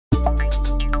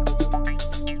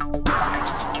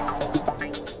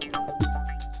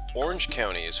Orange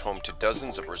County is home to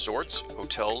dozens of resorts,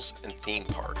 hotels, and theme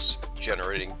parks,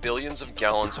 generating billions of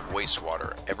gallons of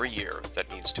wastewater every year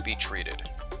that needs to be treated.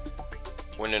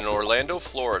 When an Orlando,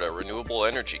 Florida renewable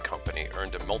energy company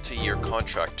earned a multi-year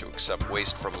contract to accept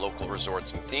waste from local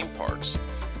resorts and theme parks,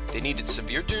 they needed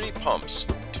severe-duty pumps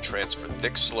to transfer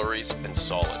thick slurries and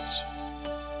solids.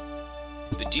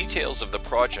 The details of the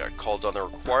project called on the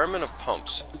requirement of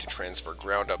pumps to transfer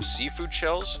ground-up seafood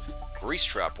shells, grease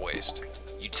trap waste,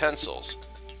 utensils,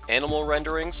 animal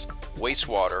renderings,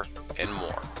 wastewater, and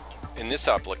more. In this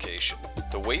application,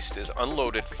 the waste is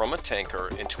unloaded from a tanker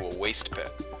into a waste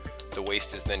pit. The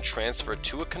waste is then transferred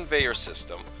to a conveyor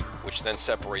system, which then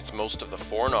separates most of the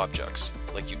foreign objects,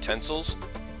 like utensils,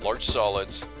 large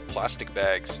solids, plastic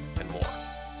bags, and more.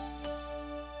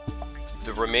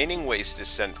 The remaining waste is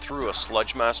sent through a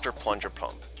Sludge Master plunger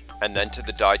pump, and then to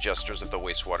the digesters of the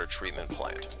wastewater treatment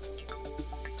plant.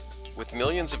 With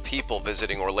millions of people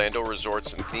visiting Orlando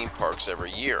resorts and theme parks every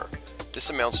year, this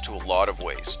amounts to a lot of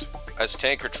waste, as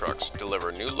tanker trucks deliver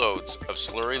new loads of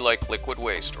slurry-like liquid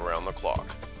waste around the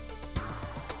clock.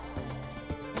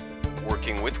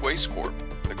 Working with Wastecorp,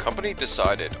 the company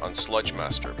decided on Sludge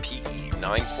Master PE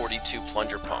 942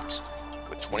 plunger pumps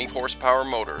with 20 horsepower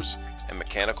motors and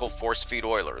mechanical force feed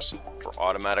oilers for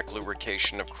automatic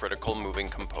lubrication of critical moving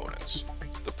components.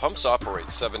 The pumps operate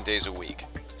 7 days a week,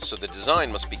 so the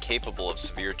design must be capable of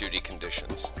severe duty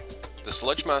conditions. The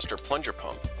Sludge Master plunger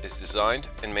pump is designed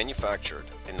and manufactured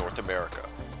in North America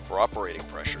for operating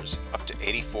pressures up to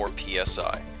 84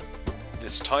 psi.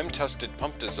 This time-tested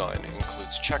pump design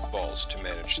includes check balls to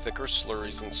manage thicker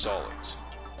slurries and solids.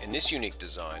 In this unique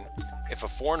design, if a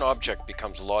foreign object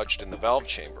becomes lodged in the valve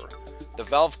chamber, the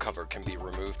valve cover can be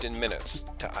removed in minutes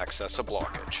to access a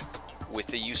blockage. With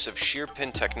the use of shear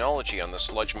pin technology on the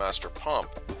Sludge Master pump,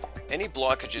 any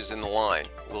blockages in the line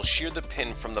will shear the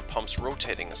pin from the pump's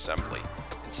rotating assembly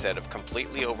instead of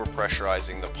completely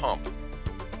overpressurizing the pump.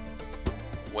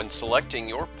 When selecting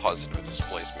your positive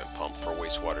displacement pump for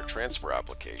wastewater transfer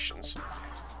applications,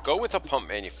 go with a pump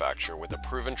manufacturer with a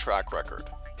proven track record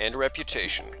and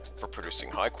reputation for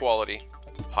producing high-quality,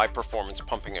 high-performance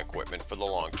pumping equipment for the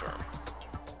long term.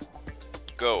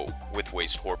 Go with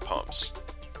Wastecorp pumps.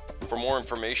 For more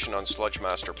information on Sludge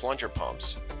Master plunger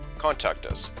pumps, contact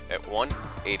us at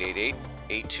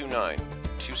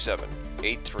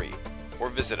 1-888-829-2783 or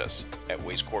visit us at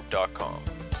wastecorp.com.